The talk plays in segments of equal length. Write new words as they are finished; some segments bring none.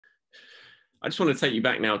I just want to take you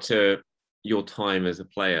back now to your time as a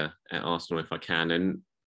player at Arsenal, if I can. And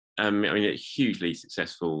I mean, a hugely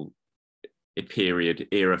successful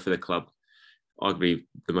era for the club, arguably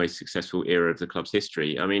the most successful era of the club's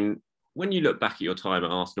history. I mean, when you look back at your time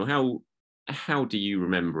at Arsenal, how do you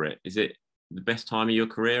remember it? Is it the best time of your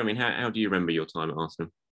career? I mean, how do you remember your time at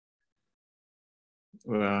Arsenal?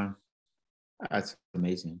 Well, that's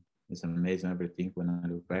amazing. It's amazing everything when I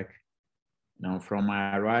look back. From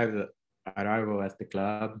my arrival at the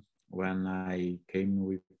club, when I came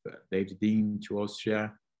with David Dean to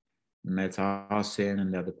Austria, met Arsene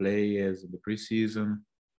and the other players in the preseason,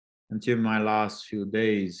 until my last few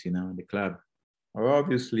days, in the club.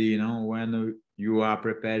 Obviously, when you are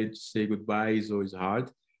prepared to say goodbye, it's always hard.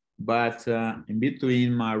 But in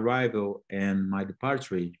between my arrival and my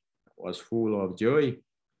departure, was full of joy.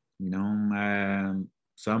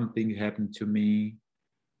 Something happened to me,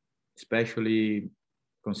 especially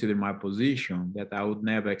considering my position, that I would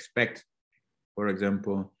never expect. For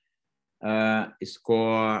example,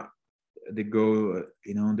 score the goal,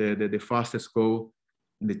 the fastest goal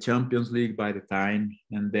in the Champions League by the time,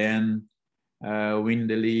 and then win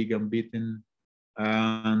the league unbeaten,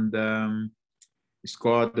 and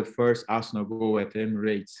scored the first Arsenal goal at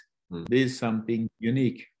Emirates. This is something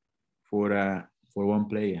unique for one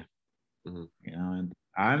player. And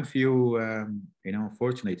I feel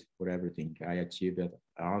fortunate for everything I achieved at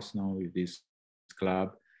Arsenal with this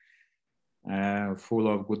club, full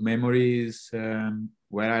of good memories,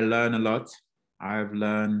 where I learn a lot. I've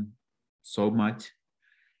learned so much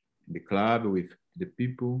in the club, with the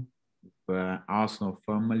people, with Arsenal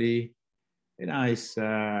family. It's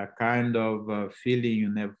a kind of feeling you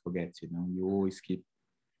never forget. You always keep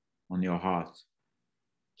on your heart.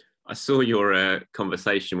 I saw your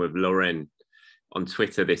conversation with Lauren on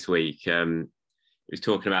Twitter this week. He was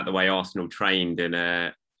talking about the way Arsenal trained, and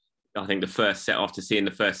I think after seeing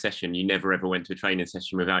the first session, you never ever went to a training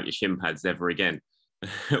session without your shin pads ever again.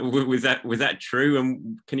 was that true?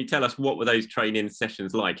 And can you tell us, what were those training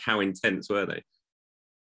sessions like? How intense were they?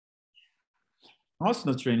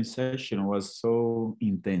 Arsenal training session was so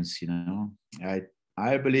intense.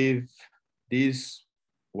 I believe this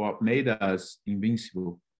what made us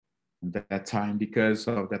invincible at that time, because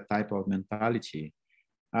of that type of mentality.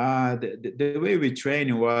 The way we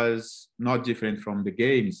train was not different from the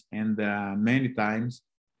games, and many times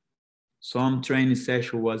some training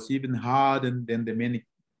session was even harder than the many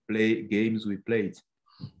games we played,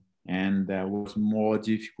 and was more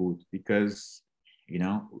difficult because we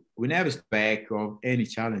never expect of any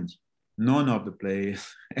challenge. None of the players,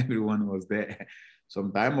 everyone was there.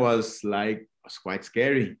 Sometimes was quite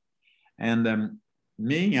scary, and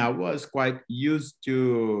me, I was quite used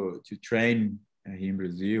to train in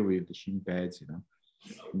Brazil with the shin pads,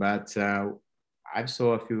 But I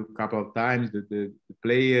saw a couple of times that the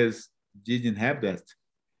players didn't have that.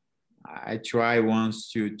 I tried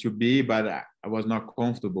once to be, but I was not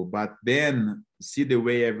comfortable. But then see the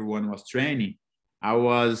way everyone was training, I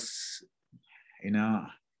was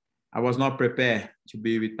not prepared to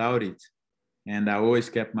be without it, and I always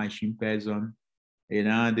kept my shin pads on.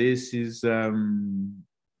 This is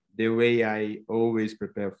the way I always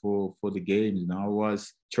prepare for the games. I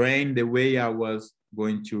was trained the way I was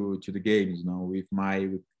going to the games, with my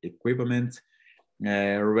equipment,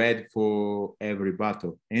 ready for every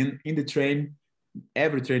battle. And in the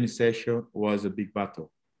every training session was a big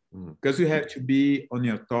battle. Because you have to be on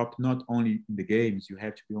your top, not only in the games, you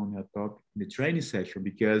have to be on your top in the training session,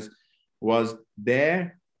 because was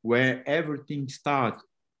there where everything started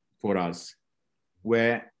for us,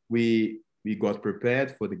 where we got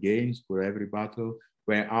prepared for the games, for every battle,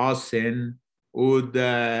 where Arsene would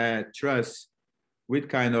trust what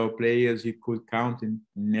kind of players he could count in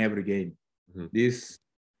every game. This,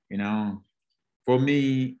 for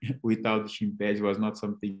me, without the shin pads, was not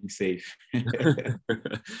something safe.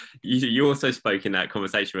 You also spoke in that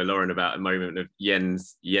conversation with Lauren about a moment of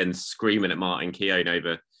Jens screaming at Martin Keown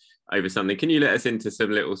over something. Can you let us into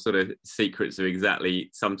some little sort of secrets of exactly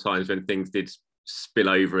sometimes when things did spill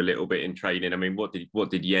over a little bit in training? I mean, what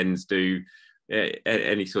did Jens do?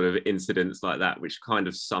 Any sort of incidents like that, which kind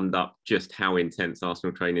of summed up just how intense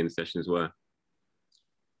Arsenal training sessions were?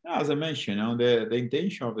 As I mentioned, the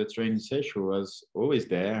intention of the training session was always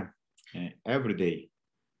there, every day,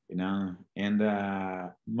 and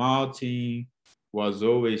Martin was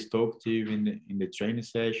always talkative in the training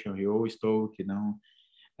session. He always talked,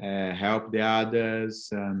 help the others,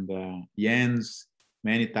 and Jens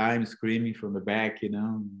many times screaming from the back,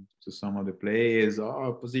 to some of the players,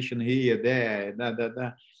 position here, there,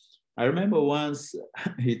 that. I remember once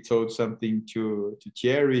he told something to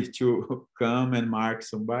Thierry to come and mark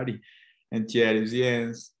somebody, And Thierry,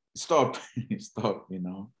 yes, stop, stop,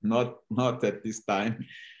 not at this time.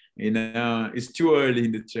 It's too early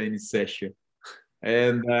in the training session.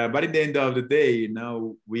 And but at the end of the day,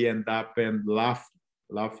 we end up and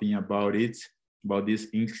laughing about it, about this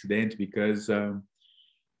incident, because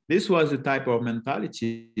this was the type of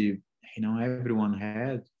mentality everyone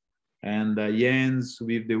had. And Jens,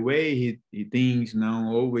 with the way he thinks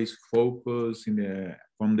now, always focus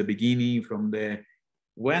from the beginning,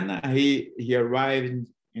 when he arrived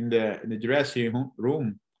in the dressing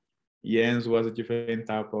room. Jens was a different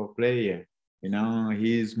type of player.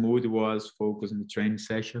 His mood was focused in the training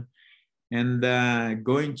session, and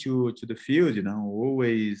going to the field.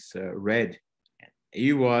 Always ready.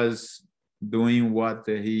 He was doing what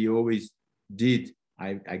he always did.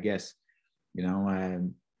 I guess.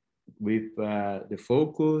 With the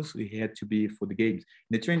focus, we had to be for the games.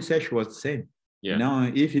 The training session was the same.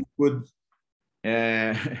 Yeah. If he could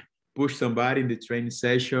push somebody in the training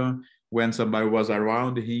session when somebody was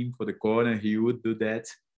around him for the corner, he would do that,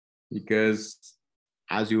 because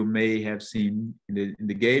as you may have seen in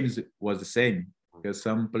the games, it was the same, because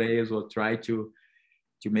some players will try to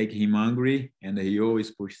make him angry, and he always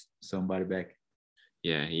pushed somebody back.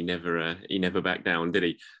 Yeah, he never backed down, did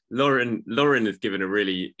he? Lauren has given a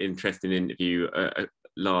really interesting interview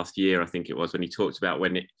last year, I think it was, when he talked about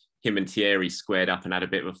when him and Thierry squared up and had a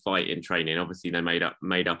bit of a fight in training. Obviously, they made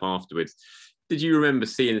up afterwards. Did you remember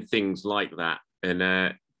seeing things like that? And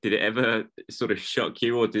did it ever sort of shock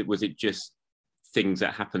you, or was it just things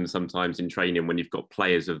that happen sometimes in training when you've got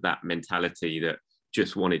players of that mentality that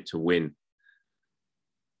just wanted to win?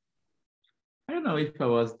 I don't know if I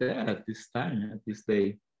was there at this time, at this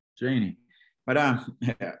day training, but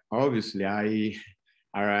obviously I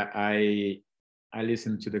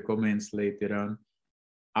listened to the comments later on.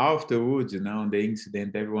 Afterwards, the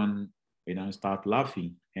incident, everyone, start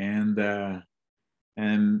laughing and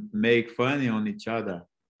make funny on each other,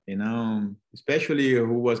 especially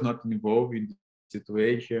who was not involved in the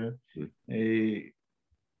situation.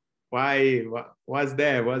 Why was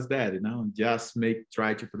that? Just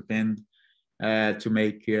try to pretend to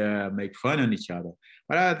make fun on each other.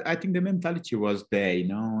 But I think the mentality was there.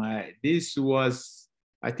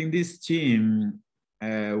 I think this team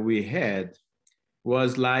we had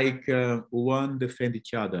was like one defend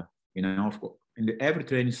each other. Of course, every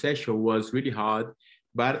training session was really hard.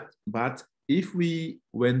 But if we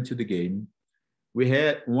went to the game, we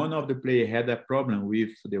had one of the players had a problem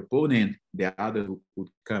with the opponent, the other would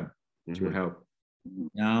come to help.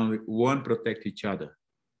 Now one protect each other.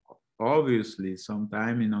 Obviously,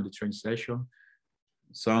 sometime the training session,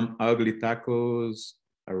 some ugly tackles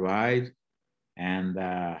arrived and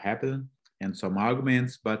happen, and some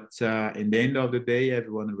arguments. But in the end of the day,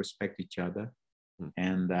 everyone respect each other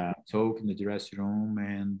and talk in the dressing room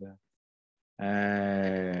and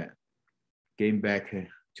came back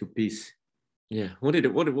to peace. Yeah.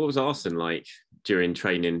 What was Arsene like during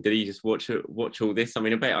training? Did he just watch all this? I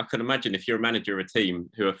mean, I can imagine if you're a manager of a team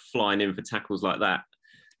who are flying in for tackles like that,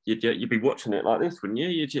 you'd be watching it like this, wouldn't you?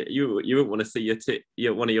 You wouldn't want to see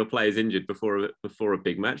one of your players injured before a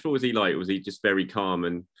big match. What was he like? Was he just very calm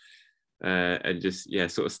and just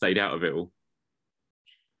sort of stayed out of it all?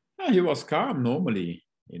 He was calm normally,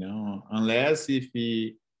 unless if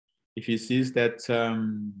he sees that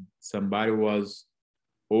somebody was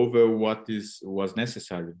over what was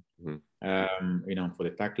necessary, for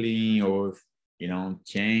the tackling, or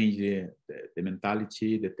change the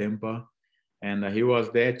mentality, the temper. And he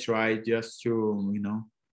was there, try just to,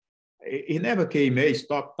 he never came, hey,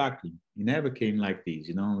 stop tackling. He never came like this,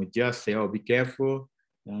 he just say, oh, be careful,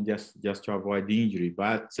 just to avoid the injury.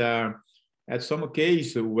 But at some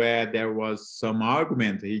occasion where there was some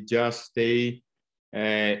argument, he just stay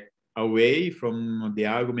away from the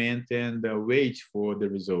argument and wait for the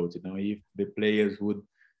result, if the players would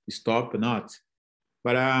stop or not.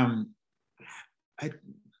 But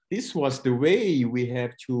this was the way we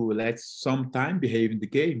have to let some time behave in the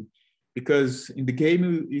game, because in the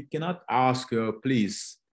game you cannot ask,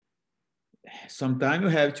 please. Sometimes you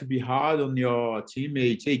have to be hard on your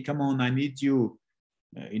teammates. Hey, come on, I need you.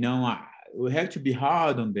 We have to be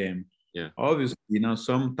hard on them. Yeah. Obviously,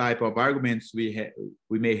 some type of arguments we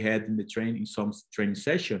may had in the training, some training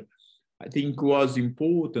session. I think was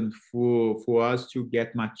important for us to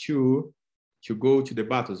get mature, to go to the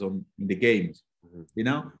battles in the games.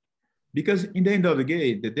 Because in the end of the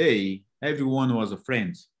day, everyone was a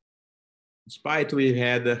friend. Despite we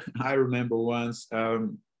had, I remember once,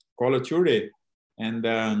 Colo Toure and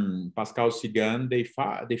Pascal Sigan,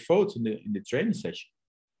 they fought in the training session.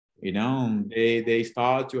 They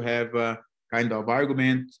start to have a kind of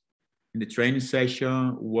argument in the training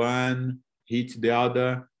session, one hit the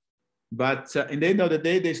other. But in the end of the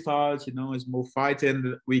day, they start, a small fight,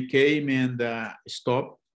 and we came and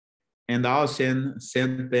stopped. And I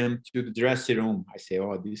sent them to the dressing room. I say,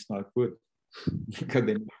 "Oh, this is not good," because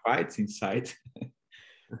they fights inside,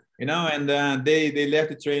 And they left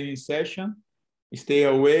the training session, stay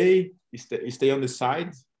away, stay on the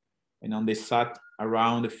side, they sat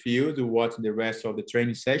around the field watching the rest of the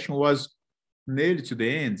training session. Was nearly to the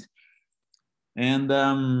end. And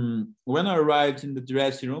when I arrived in the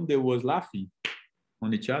dressing room, they was laughing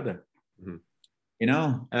on each other,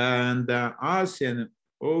 and Arsene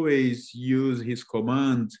always use his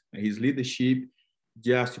command, his leadership,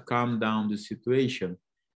 just to calm down the situation.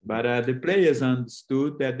 But the players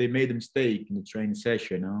understood that they made a mistake in the training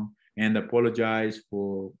session, and apologized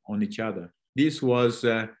on each other. This was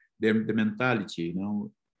the mentality.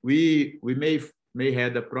 We may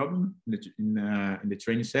had a problem in the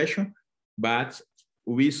training session, but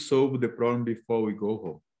we solved the problem before we go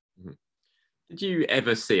home. Mm-hmm. Did you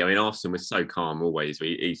ever see, Arsene was so calm always.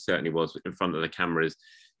 He certainly was in front of the cameras.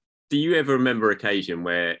 Do you ever remember an occasion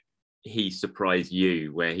where he surprised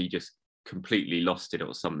you, where he just completely lost it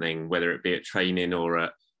or something, whether it be at training or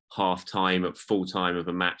at half time, at full time of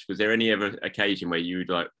a match? Was there any ever occasion where you would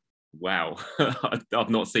like, wow, I've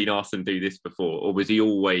not seen Arsene do this before? Or was he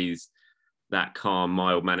always that calm,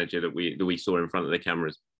 mild manager that we saw in front of the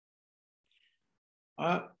cameras?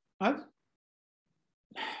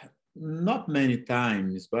 Not many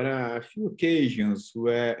times, but a few occasions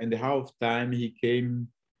where in the half time he came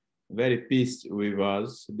very pissed with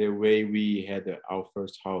us the way we had our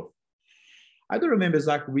first half. I don't remember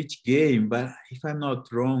exactly which game, but if I'm not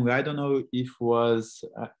wrong, I don't know if it was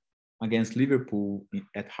against Liverpool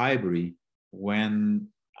at Highbury, when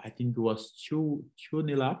I think it was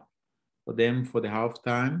 2-0 up for them for the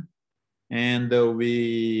halftime. And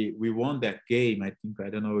we won that game. I think, I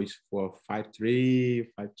don't know, it's for 5-3,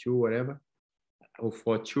 5-2, whatever, or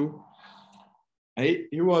 4-2.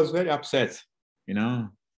 He was very upset,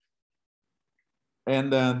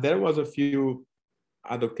 And there was a few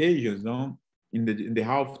other occasions, In the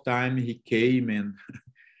halftime, he came and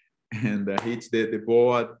hit the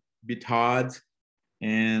ball a bit hard.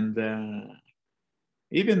 And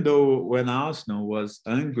even though when Arsenal was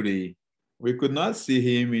angry, we could not see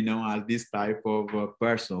him, as this type of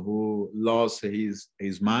person who lost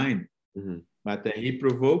his mind. Mm-hmm. But he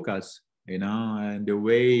provoked us, and the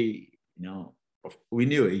way, we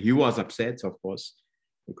knew he was upset, of course.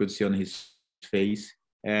 We could see on his face.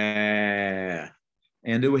 And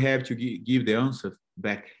we have to give the answer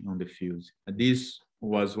back on the field. And this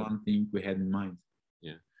was one thing we had in mind.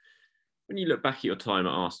 Yeah. When you look back at your time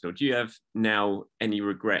at Arsenal, do you have now any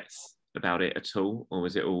regrets about it at all? Or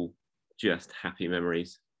was it all just happy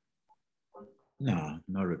memories? No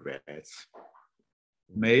regrets.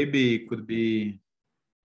 Maybe it could be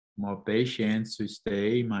more patience to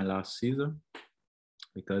stay my last season,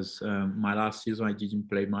 because my last season I didn't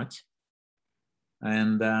play much.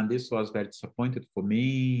 And this was very disappointed for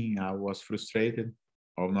me. I was frustrated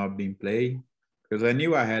of not being played, because I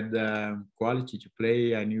knew I had quality to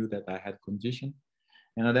play. I knew that I had condition.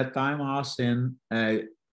 And at that time, Arsene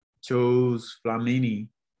chose Flamini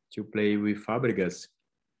to play with Fabregas.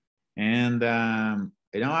 And,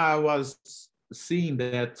 I was seeing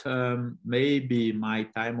that maybe my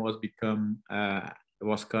time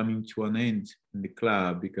was coming to an end in the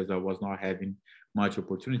club, because I was not having much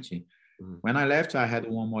opportunity. Mm-hmm. When I left, I had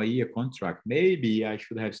 1 more year contract. Maybe I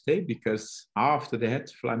should have stayed, because after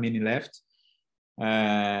that, Flamini left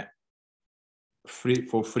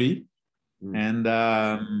for free. Mm-hmm.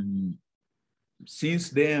 And since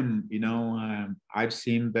then, I've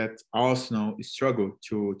seen that Arsenal struggle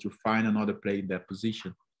to find another player in that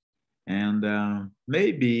position. And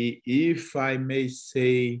maybe if I may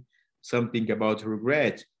say something about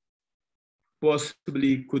regret,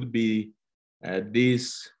 possibly could be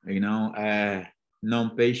this,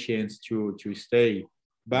 non-patience to stay.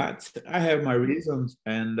 But I have my reasons,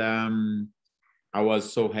 and I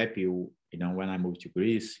was so happy, when I moved to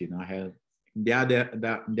Greece. I had the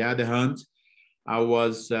other hand, I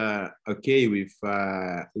was okay with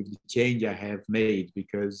the change I have made,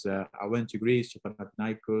 because I went to Greece, to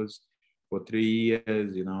Panathinaikos for 3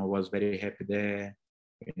 years. I was very happy there.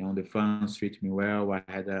 The fans treated me well. I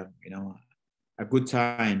had a good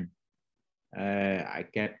time. I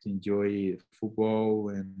kept enjoy football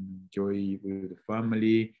and enjoy with the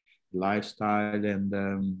family, lifestyle, and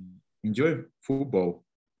enjoy football,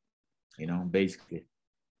 basically.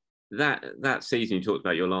 That season you talked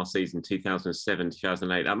about, your last season, 2007,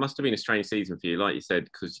 2008, that must have been a strange season for you, like you said,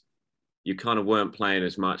 because you kind of weren't playing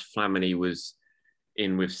as much. Flamini was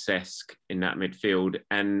in with Cesc in that midfield.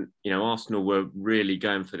 And, Arsenal were really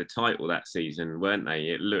going for the title that season, weren't they?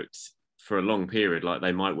 It looked for a long period like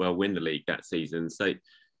they might well win the league that season. So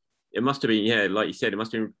it must have been, yeah, like you said, it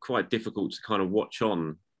must have been quite difficult to kind of watch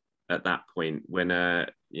on at that point when,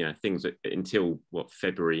 things until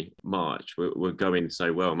February, March were going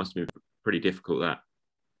so well. It must have been pretty difficult that.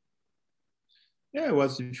 Yeah, it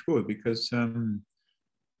was difficult because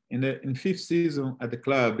in fifth season at the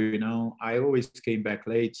club, I always came back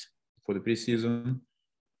late for the preseason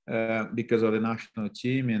because of the national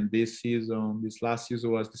team. And this last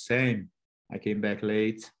season was the same. I came back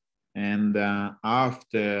late, and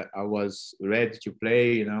after I was ready to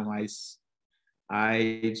play,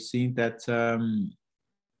 I've seen that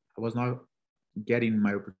I was not getting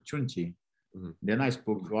my opportunity. Mm-hmm. Then I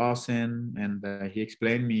spoke to Arsene, and he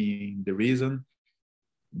explained me the reason.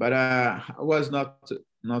 But I was not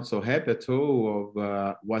so happy at all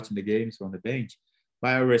of watching the games on the bench.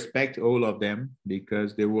 But I respect all of them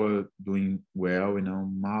because they were doing well.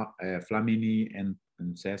 Flamini and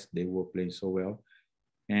Cesc, they were playing so well.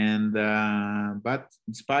 And but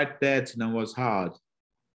despite that, it was hard.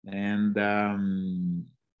 And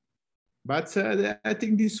but I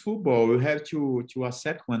think this football, we have to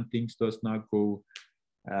accept when things does not go.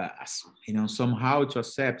 Somehow to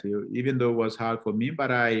accept, even though it was hard for me,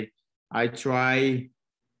 but I try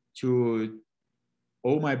to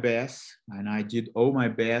all my best, and I did all my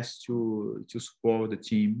best to support the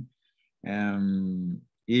team.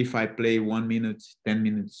 If I play 1 minute, 10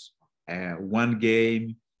 minutes, one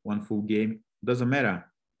game, one full game, doesn't matter.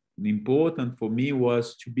 The important for me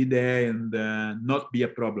was to be there and not be a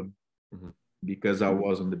problem, mm-hmm. because I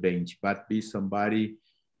was on the bench, but be somebody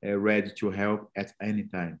ready to help at any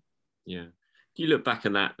time. Yeah. Do you look back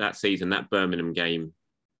on that season, that Birmingham game,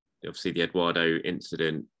 obviously the Eduardo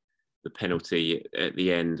incident, the penalty at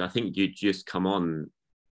the end? I think you'd just come on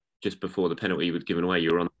just before the penalty was given away.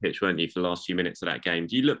 You were on the pitch, weren't you, for the last few minutes of that game?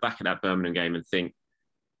 Do you look back at that Birmingham game and think,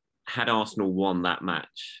 had Arsenal won that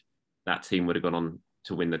match, that team would have gone on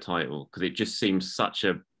to win the title? Because it just seems such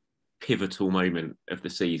a pivotal moment of the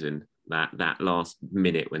season, that last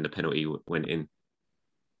minute when the penalty went in.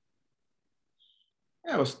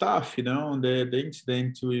 Yeah, it was tough, the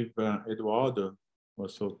incident with Eduardo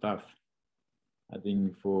was so tough, I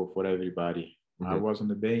think, for everybody. Mm-hmm. I was on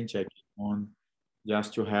the bench, I came on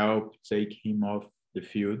just to help take him off the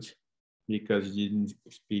field because he didn't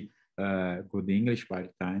speak good English by the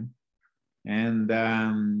time. And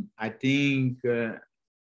I think the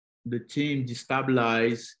team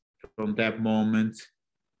destabilized from that moment.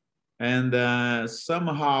 And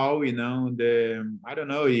somehow, I don't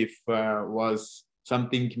know if was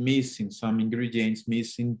something missing, some ingredients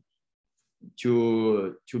missing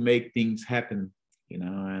to make things happen,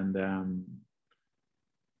 and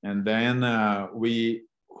then we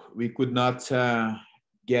could not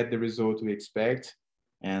get the result we expect,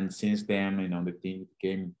 and since then, the team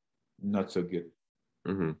became not so good.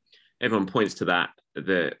 Mm-hmm. Everyone points to that,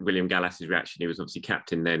 the William Gallas's reaction. He was obviously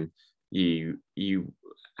captain then. You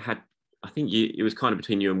had, I think it was kind of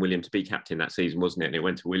between you and William to be captain that season, wasn't it? And it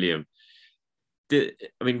went to William.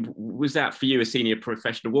 Was that for you, a senior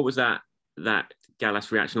professional? What was that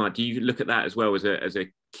Gallas reaction like? Do you look at that as well as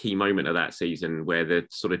a key moment of that season, where the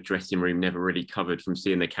sort of dressing room never really recovered from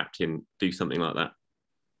seeing the captain do something like that?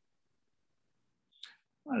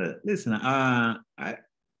 Well, listen,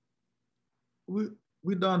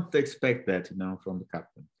 we don't expect that, from the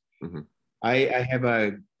captain. Mm-hmm. I have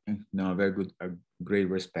a great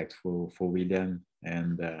respect for William,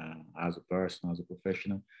 and as a person, as a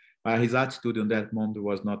professional. His attitude in that moment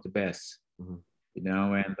was not the best, mm-hmm.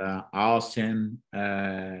 And Arsene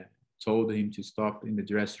told him to stop in the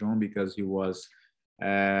dressing room because he was,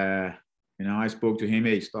 I spoke to him,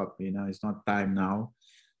 hey, stop, it's not time now.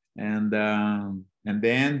 And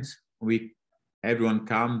then everyone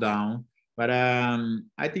calmed down. But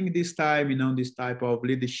I think this time, this type of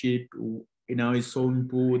leadership, is so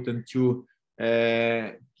important to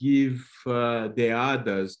give the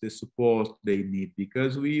others the support they need,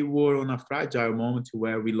 because we were on a fragile moment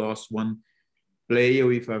where we lost one player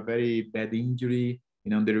with a very bad injury.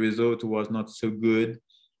 The result was not so good.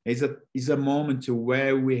 It's a moment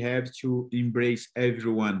where we have to embrace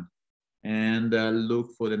everyone and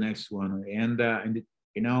look for the next one. And I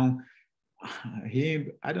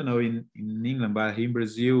don't know in England, but in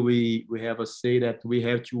Brazil, we have a say that we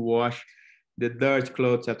have to wash the dirty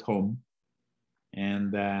clothes at home.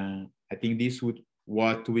 And I think this would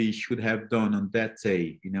what we should have done on that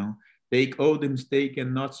day, take all the mistake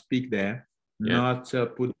and not speak there, not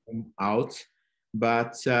put them out,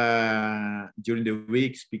 But during the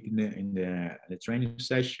week, speaking in the training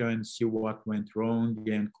session, see what went wrong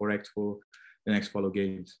and correct for the next follow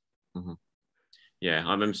games. Mm-hmm. Yeah,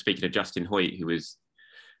 I remember speaking to Justin Hoyt, who was,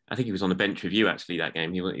 I think he was on the bench with you actually that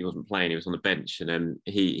game. He wasn't playing; he was on the bench, and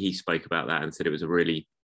he spoke about that and said it was a really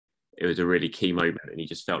key moment, and he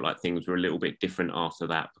just felt like things were a little bit different after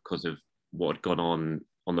that because of what had gone on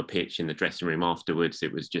the pitch in the dressing room afterwards.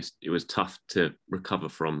 It was tough to recover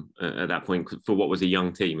from at that point for what was a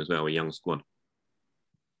young team as well, a young squad.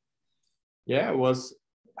 Yeah, it was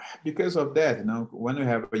because of that. You know, when you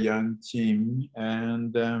have a young team,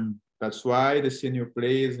 and that's why the senior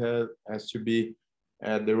players has to be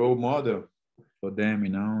the role model for them.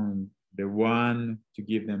 You know, the one to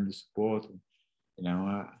give them the support. You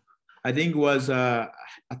know, I think it was a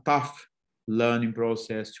tough learning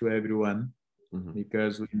process to everyone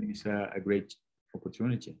because we miss a great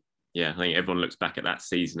opportunity. Yeah, I think everyone looks back at that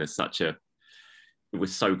season as it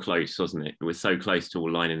was so close, wasn't it? It was so close to all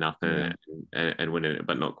lining up and winning it,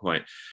 but not quite.